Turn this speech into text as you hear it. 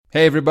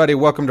Hey everybody,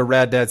 welcome to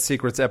Rad Dad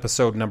Secrets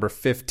episode number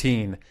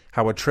 15,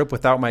 how a trip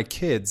without my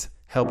kids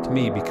helped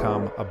me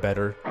become a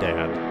better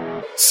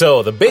dad.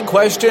 So the big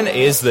question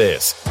is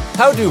this: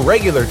 how do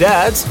regular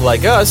dads,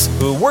 like us,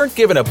 who weren't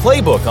given a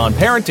playbook on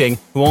parenting,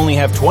 who only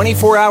have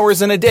 24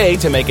 hours in a day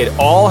to make it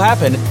all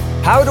happen,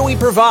 how do we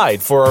provide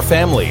for our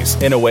families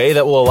in a way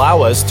that will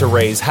allow us to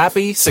raise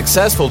happy,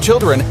 successful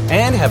children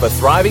and have a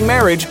thriving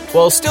marriage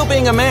while still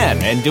being a man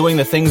and doing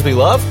the things we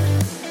love?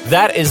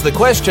 That is the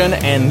question,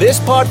 and this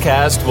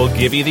podcast will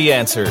give you the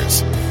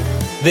answers.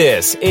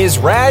 This is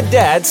Rad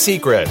Dad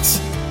Secrets.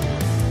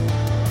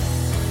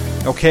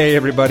 Okay,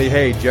 everybody.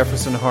 Hey,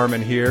 Jefferson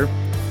Harmon here.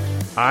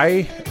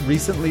 I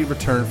recently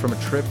returned from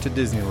a trip to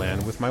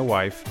Disneyland with my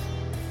wife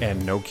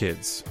and no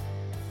kids.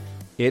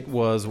 It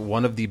was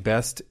one of the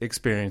best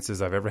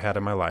experiences I've ever had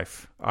in my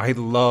life. I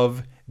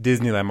love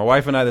Disneyland. My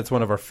wife and I, that's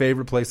one of our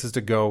favorite places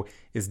to go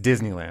is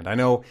Disneyland. I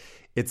know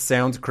it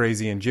sounds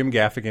crazy, and Jim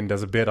Gaffigan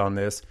does a bit on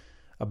this,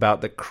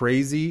 about the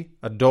crazy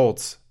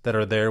adults that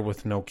are there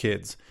with no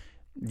kids.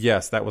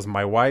 Yes, that was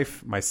my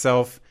wife,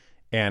 myself,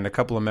 and a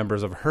couple of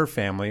members of her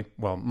family,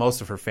 well,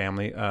 most of her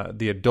family,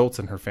 the adults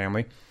in her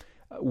family.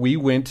 We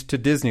went to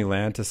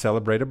Disneyland to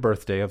celebrate a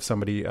birthday of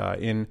somebody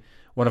in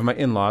one of my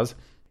in-laws.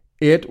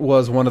 It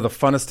was one of the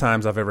funnest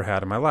times I've ever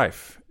had in my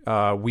life.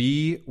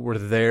 We were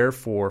there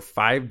for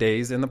 5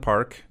 days in the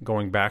park,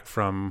 going back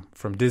from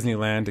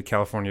Disneyland to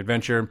California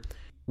Adventure.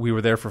 We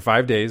were there for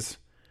 5 days.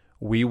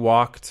 We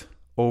walked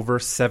over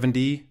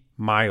 70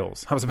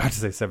 miles. I was about to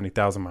say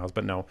 70,000 miles,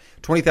 but no.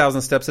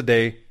 20,000 steps a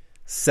day,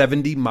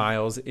 70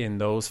 miles in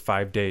those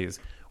 5 days.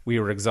 We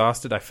were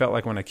exhausted. I felt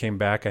like when I came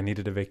back, I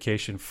needed a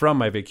vacation from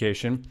my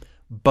vacation,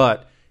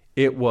 but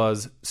it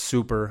was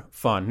super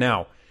fun.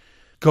 Now,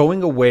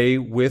 going away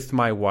with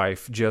my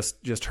wife,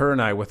 just her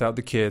and I without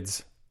the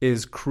kids,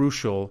 is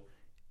crucial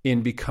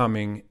in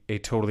becoming a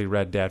totally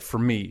rad dad for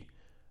me.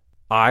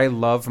 I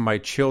love my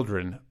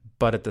children,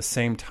 but at the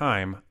same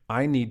time,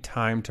 I need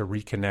time to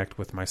reconnect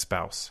with my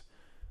spouse.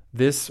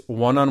 This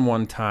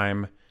one-on-one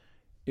time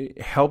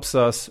helps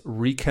us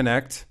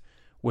reconnect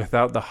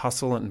without the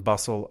hustle and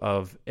bustle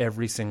of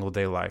every single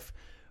day life.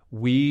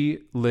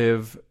 We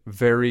live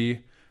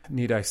very,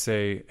 need I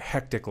say,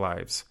 hectic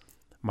lives.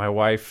 My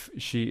wife,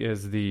 she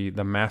is the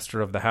master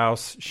of the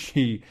house.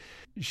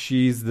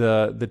 She's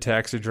the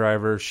taxi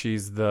driver.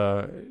 She's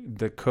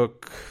the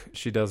cook.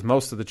 She does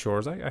most of the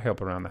chores. I help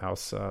around the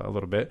house a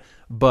little bit,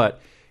 but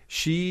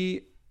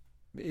she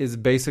is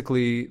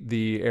basically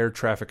the air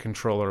traffic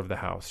controller of the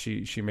house.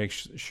 She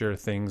makes sure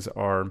things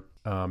are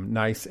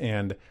nice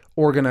and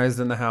organized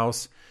in the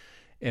house.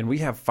 And we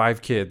have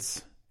 5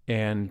 kids.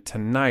 And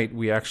tonight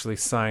we actually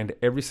signed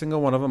every single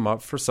one of them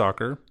up for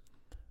soccer.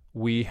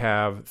 We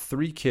have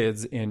 3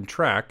 kids in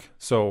track.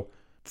 So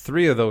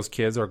 3 of those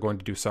kids are going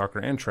to do soccer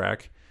and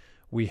track.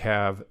 We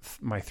have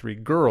my 3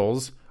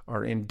 girls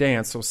are in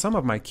dance. So some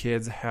of my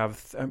kids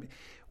have,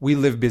 we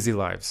live busy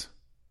lives.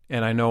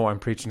 And I know I'm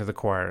preaching to the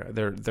choir.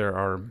 There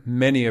are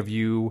many of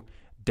you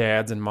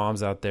dads and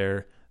moms out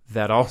there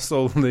that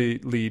also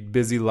lead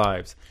busy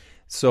lives.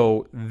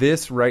 So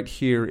this right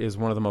here is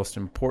one of the most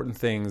important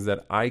things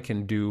that I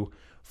can do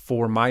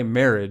for my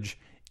marriage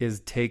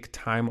is take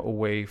time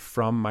away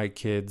from my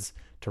kids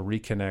to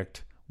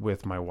reconnect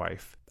with my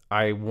wife.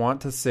 I want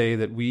to say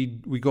that we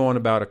go on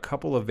about a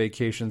couple of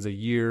vacations a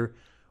year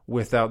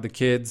without the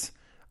kids,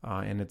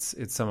 and it's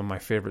some of my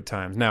favorite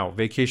times. Now,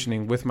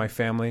 vacationing with my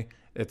family,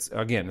 it's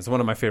one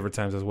of my favorite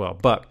times as well.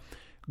 But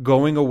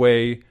going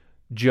away,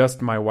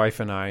 just my wife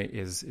and I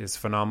is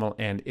phenomenal,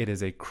 and it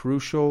is a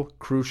crucial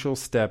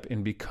step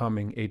in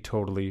becoming a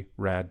totally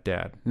rad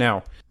dad.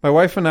 Now, my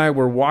wife and I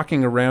were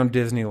walking around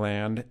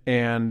Disneyland,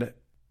 and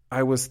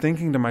I was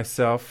thinking to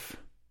myself,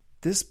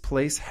 this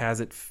place has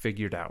it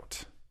figured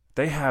out.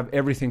 They have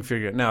everything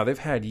figured out. Now, they've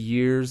had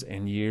years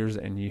and years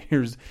and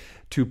years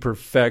to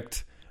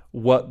perfect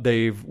what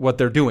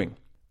they're doing.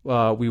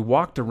 We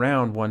walked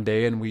around one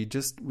day and we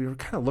were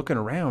kind of looking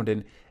around,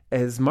 and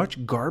as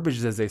much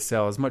garbage as they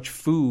sell, as much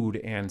food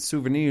and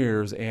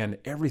souvenirs and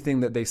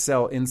everything that they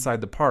sell inside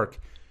the park,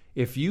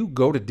 if you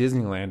go to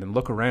Disneyland and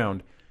look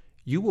around,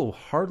 you will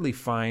hardly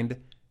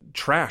find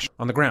trash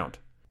on the ground,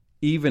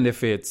 even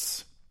if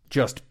it's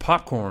just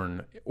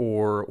popcorn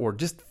or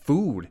just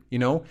food. You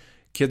know,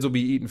 kids will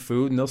be eating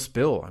food and they'll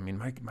spill. I mean,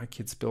 my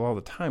kids spill all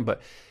the time,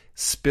 but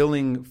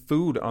spilling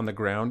food on the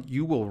ground,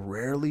 you will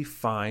rarely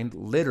find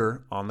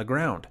litter on the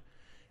ground.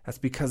 That's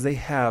because they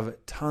have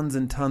tons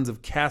and tons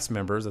of cast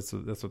members.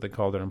 That's what they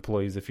call their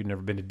employees. If you've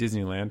never been to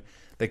Disneyland,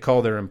 they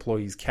call their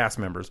employees cast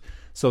members.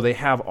 So they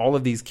have all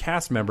of these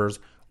cast members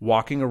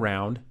walking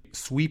around,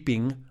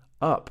 sweeping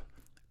up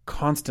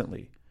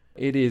constantly.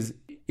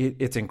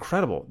 It's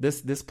incredible.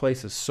 This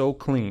place is so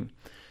clean.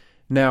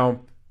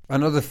 Now,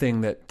 another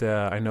thing that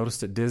I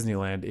noticed at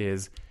Disneyland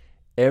is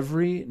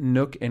every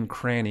nook and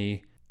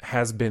cranny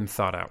has been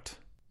thought out.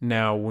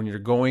 Now, when you're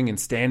going and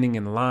standing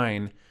in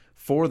line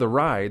for the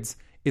rides,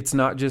 it's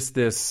not just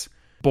this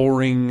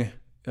boring,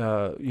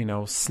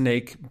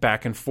 snake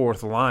back and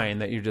forth line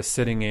that you're just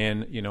sitting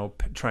in,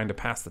 trying to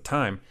pass the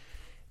time.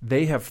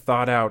 They have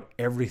thought out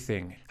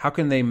everything. How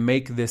can they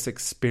make this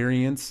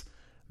experience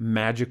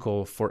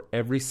magical for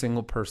every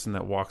single person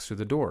that walks through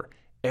the door?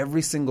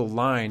 Every single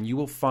line, you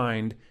will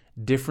find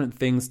different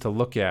things to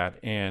look at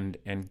and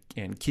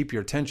keep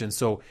your attention,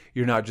 so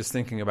you're not just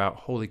thinking about,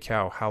 holy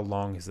cow, how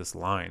long is this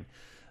line?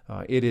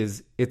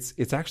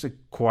 It's actually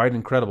quite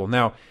incredible.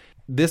 Now,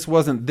 this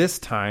wasn't this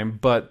time,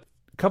 but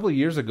a couple of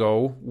years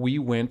ago, we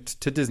went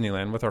to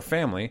Disneyland with our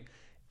family,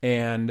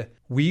 and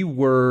we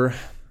were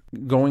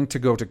going to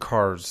go to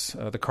Cars,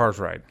 the Cars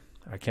ride.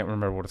 I can't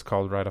remember what it's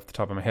called right off the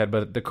top of my head,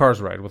 but the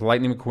Cars ride with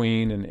Lightning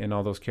McQueen and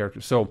all those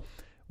characters. So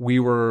we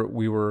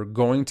were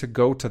going to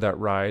go to that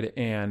ride,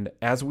 and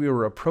as we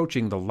were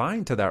approaching the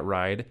line to that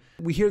ride,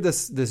 we hear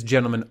this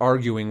gentleman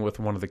arguing with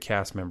one of the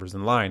cast members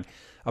in line.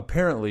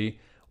 Apparently,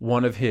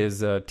 one of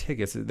his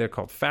tickets, they're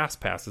called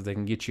fast passes. They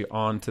can get you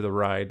onto the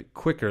ride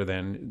quicker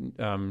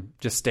than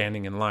just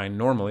standing in line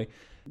normally.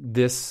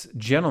 This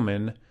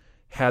gentleman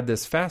had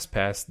this fast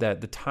pass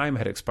that the time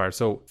had expired.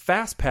 So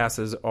fast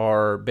passes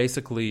are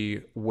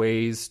basically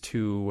ways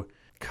to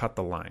cut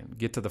the line,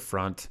 get to the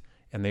front,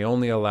 and they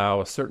only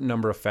allow a certain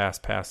number of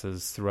fast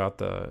passes throughout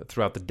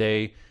the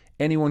day.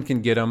 Anyone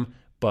can get them,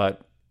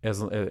 but as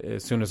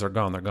soon as they're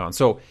gone, they're gone.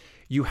 So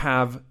you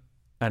have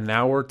an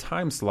hour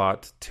time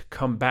slot to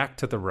come back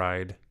to the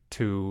ride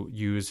to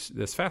use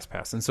this fast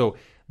pass. And so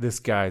this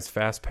guy's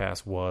fast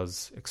pass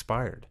was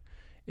expired.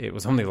 It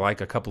was only like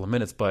a couple of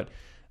minutes, but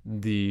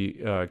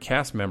the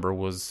cast member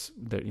was,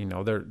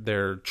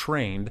 they're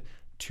trained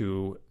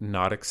to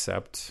not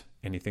accept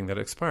anything that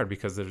expired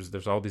because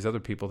there's all these other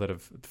people that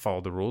have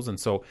followed the rules, and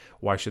so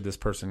why should this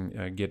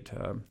person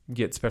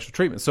get special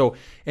treatment? So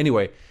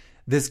anyway,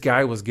 this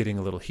guy was getting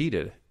a little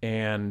heated,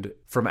 and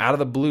from out of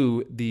the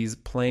blue, these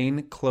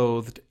plain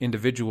clothed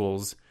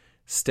individuals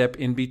step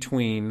in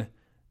between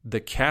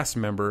the cast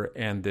member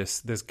and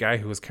this guy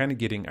who was kind of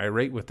getting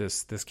irate with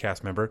this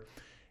cast member,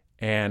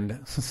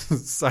 and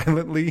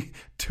silently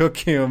took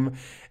him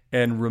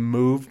and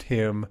removed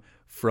him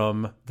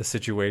from the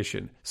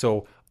situation.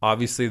 So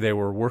obviously they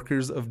were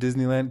workers of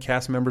Disneyland,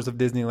 cast members of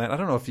Disneyland. I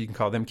don't know if you can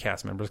call them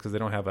cast members because they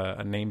don't have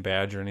a name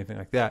badge or anything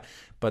like that,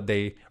 but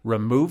they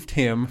removed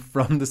him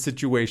from the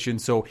situation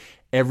so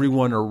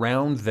everyone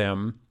around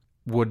them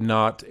would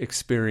not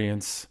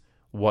experience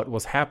what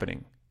was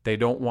happening. They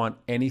don't want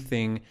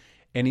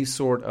any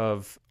sort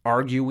of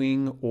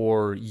arguing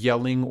or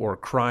yelling or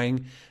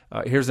crying.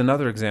 Here's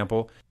another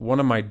example. One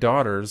of my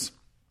daughters,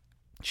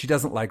 she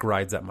doesn't like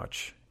rides that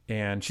much,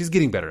 and she's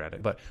getting better at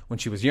it. But when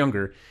she was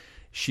younger,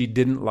 she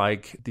didn't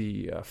like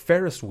the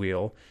Ferris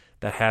wheel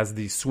that has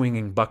these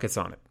swinging buckets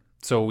on it.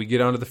 So we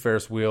get onto the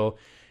Ferris wheel.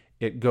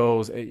 It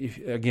goes,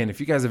 again, if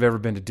you guys have ever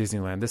been to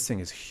Disneyland, this thing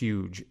is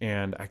huge,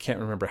 and I can't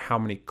remember how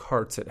many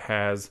carts it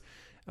has,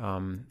 how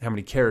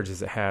many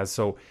carriages it has.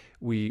 So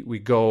we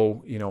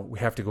go, we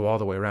have to go all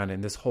the way around.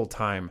 And this whole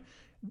time,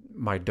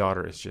 my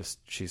daughter is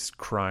she's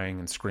crying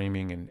and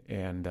screaming.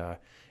 And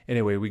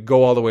anyway, we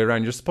go all the way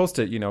around. You're supposed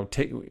to,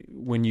 take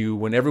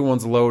when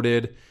everyone's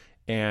loaded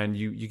and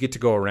you get to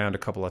go around a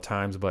couple of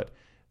times. But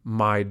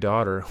my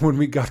daughter, when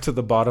we got to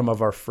the bottom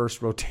of our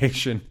first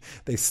rotation,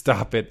 they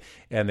stop it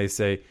and they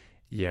say,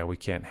 yeah, we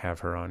can't have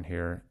her on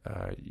here.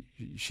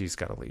 She's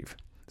got to leave.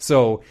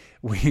 So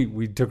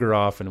we took her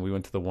off and we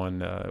went to the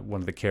one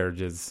of the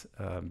carriages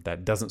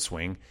that doesn't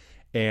swing.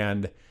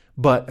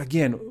 But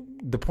again,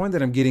 the point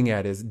that I'm getting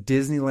at is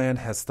Disneyland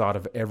has thought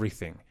of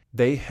everything.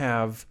 They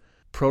have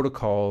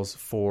protocols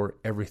for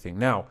everything.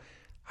 Now,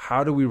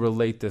 how do we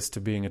relate this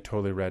to being a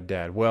totally rad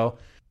dad? Well,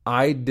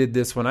 I did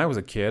this when I was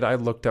a kid. I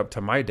looked up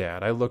to my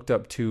dad. I looked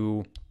up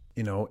to,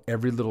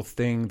 every little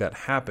thing that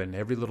happened,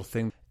 every little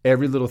thing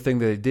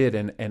that they did.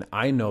 And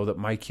I know that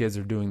my kids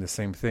are doing the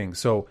same thing.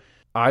 So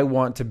I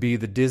want to be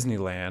the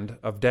Disneyland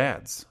of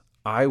dads.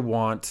 I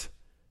want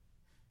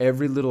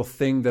every little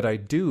thing that I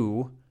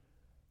do,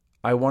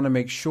 I want to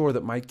make sure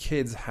that my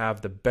kids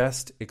have the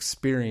best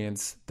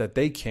experience that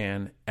they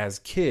can as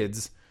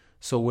kids.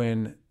 So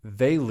when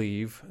they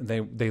leave,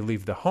 they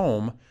leave the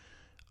home,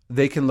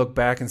 they can look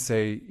back and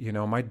say,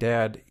 my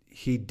dad,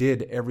 he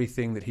did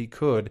everything that he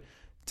could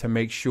to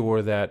make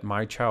sure that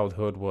my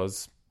childhood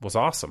was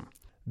awesome.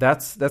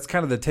 That's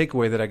kind of the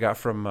takeaway that I got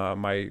from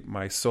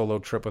my solo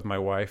trip with my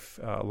wife,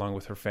 along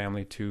with her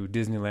family, to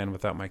Disneyland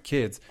without my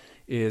kids,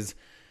 is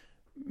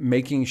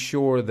making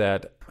sure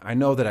that I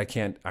know that I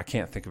can't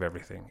think of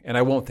everything, and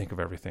I won't think of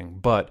everything.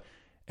 But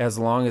as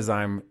long as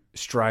I'm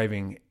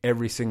striving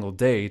every single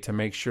day to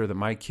make sure that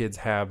my kids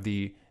have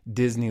the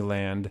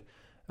Disneyland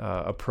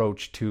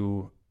approach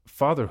to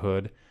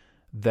fatherhood,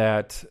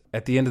 that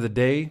at the end of the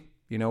day,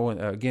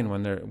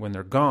 when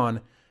they're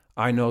gone,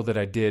 I know that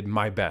I did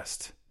my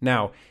best.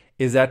 Now,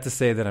 is that to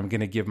say that I'm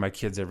going to give my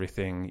kids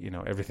everything,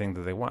 everything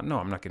that they want? No,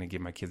 I'm not going to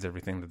give my kids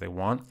everything that they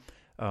want.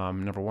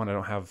 Number one, I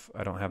don't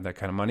have that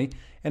kind of money.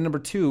 And number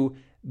two,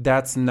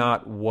 that's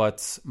not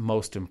what's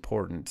most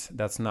important.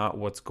 That's not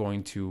what's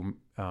going to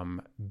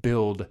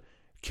build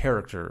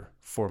character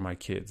for my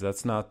kids.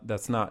 That's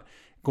not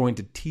going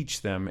to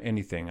teach them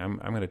anything. I'm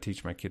going to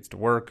teach my kids to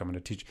work. I'm going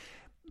to teach.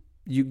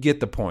 You get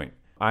the point.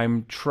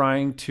 I'm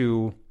trying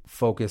to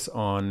focus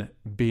on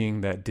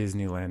being that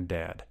Disneyland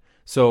dad.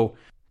 So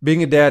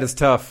being a dad is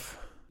tough.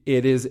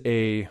 It is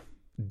a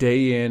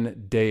day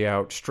in, day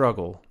out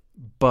struggle.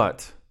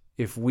 But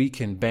if we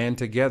can band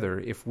together,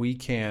 if we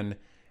can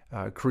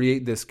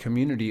create this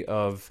community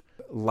of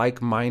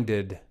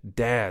like-minded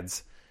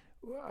dads,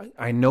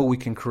 I know we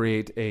can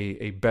create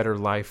a better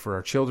life for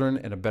our children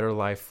and a better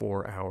life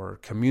for our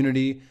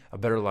community, a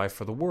better life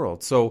for the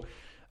world. So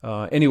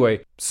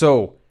anyway,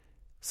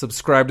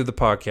 subscribe to the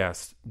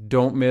podcast.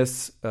 Don't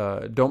miss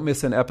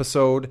an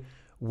episode.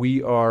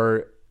 We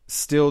are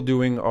still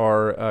doing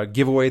our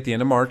giveaway at the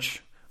end of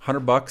March,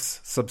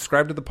 $100.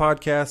 Subscribe to the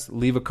podcast,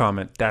 leave a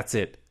comment. That's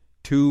it.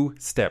 2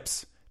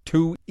 steps.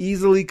 2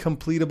 easily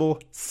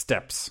completable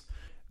steps.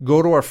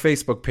 Go to our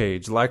Facebook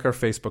page, like our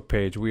Facebook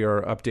page. We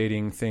are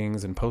updating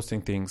things and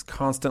posting things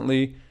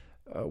constantly.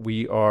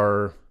 We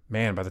are,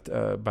 by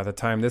the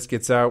time this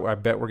gets out, I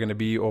bet we're going to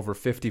be over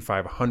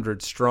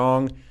 5,500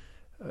 strong.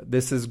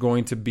 This is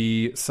going to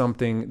be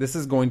something, this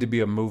is going to be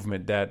a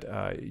movement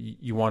that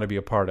you want to be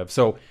a part of.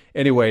 So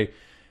anyway,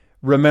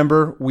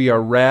 remember, we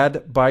are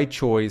rad by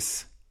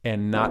choice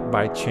and not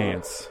by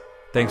chance.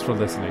 Thanks for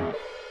listening.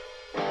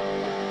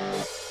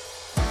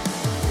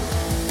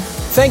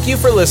 Thank you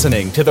for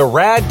listening to the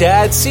Rad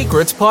Dad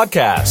Secrets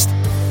podcast.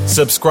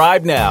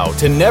 Subscribe now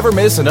to never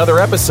miss another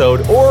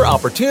episode or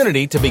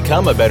opportunity to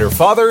become a better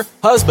father,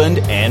 husband,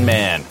 and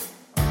man.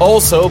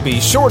 Also, be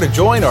sure to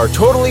join our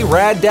Totally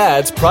Rad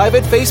Dads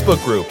private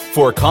Facebook group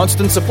for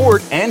constant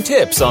support and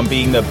tips on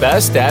being the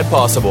best dad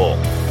possible.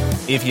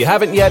 If you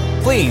haven't yet,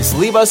 please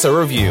leave us a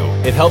review.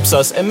 It helps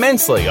us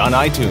immensely on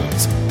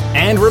iTunes.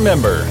 And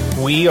remember,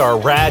 we are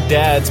Rad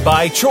Dads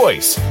by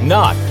choice,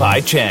 not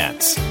by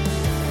chance.